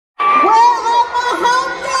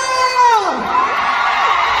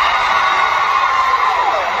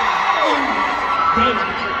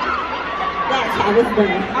it's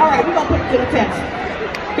done. All right, we're gonna put it to the test.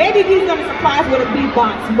 Baby D's gonna surprise with a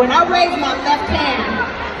beatbox. When I raise my left hand,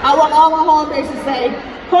 I want all my home base to say,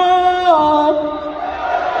 ho.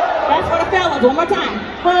 That's for the fellas, one more time.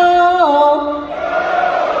 Ho.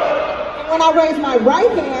 And when I raise my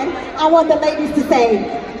right hand, I want the ladies to say,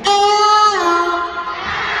 ah.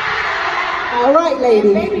 All right,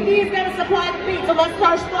 ladies. Baby D is gonna supply the beat, so let's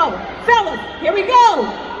start slow. Fellas, here we go.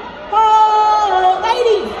 Oh,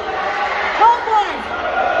 ladies, homeboys.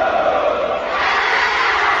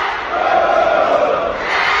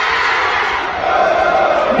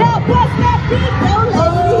 Now bust that beat, go,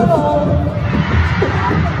 ladies.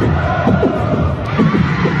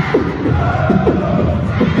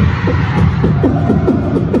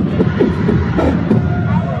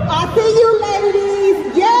 I see you, ladies.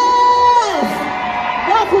 Yes,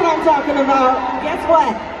 that's what I'm talking about. Guess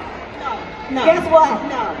what? No. Guess what?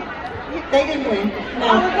 No. They didn't win. No.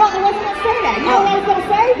 I wasn't going to say that. You know what I was going to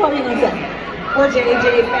say? What were you going to say? We're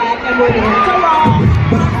JJ's back and we're going to roll.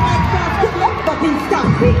 But these stop.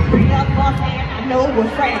 Bring up our hand. I know we're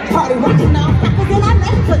friends. Party rocking on suckers and I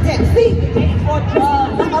left for Tennessee. Ain't for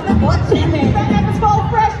drugs. Some of them for chicken. That happens for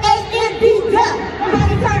fresh A&B done.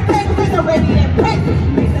 Behind the turntables is already in place.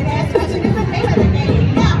 Basic ass fashion is the name of the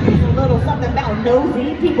game. Now here's a little something about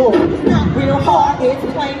nosy people. It's not real hard. It's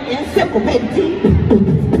plain and simple, baby.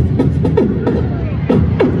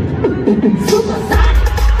 Supersonic.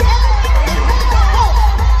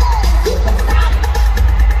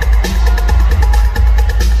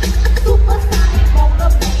 Supersonic on the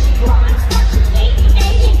baby grind. Start to 88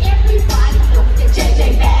 and everybody knows that JJ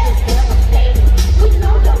Bad is devastating. We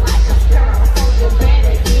know you like a girl, so you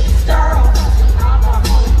better get stirred. All our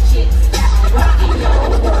home chicks out rocking your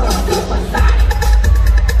world. Supersonic.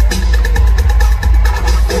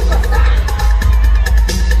 Supersonic.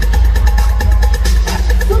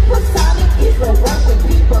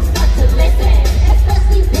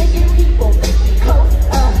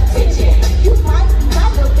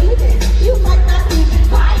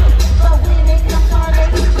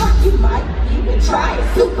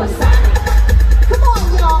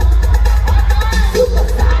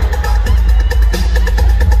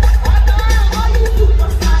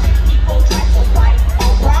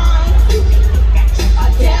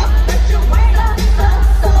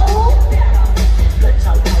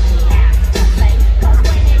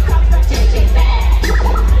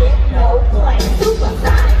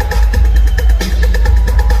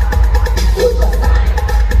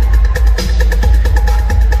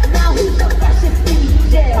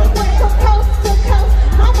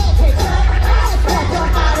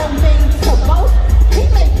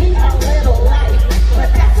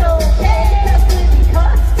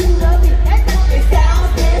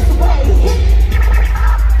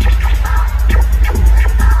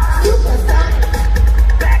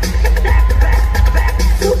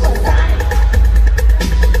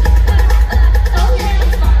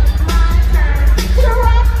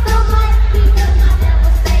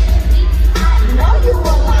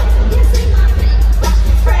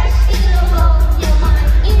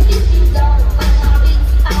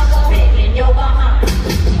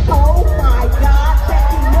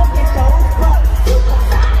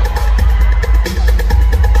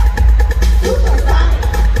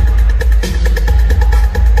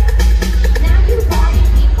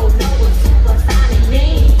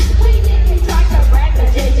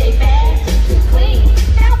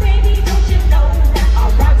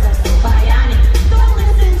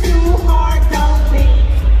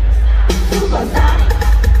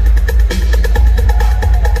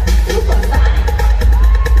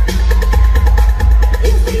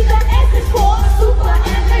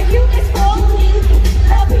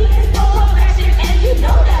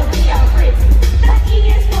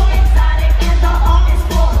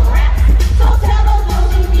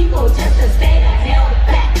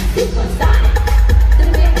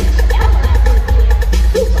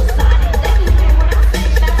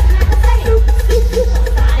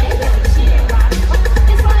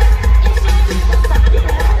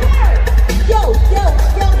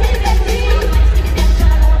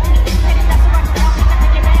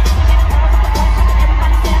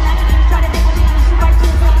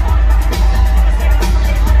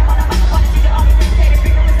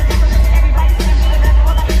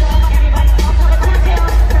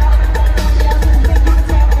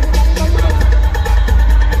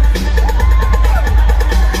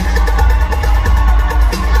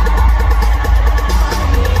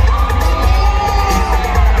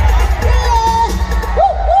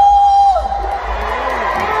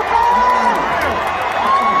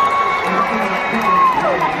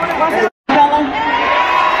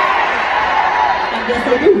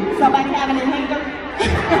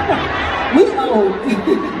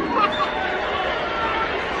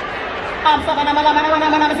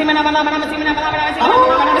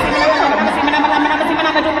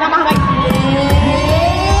 Yeah.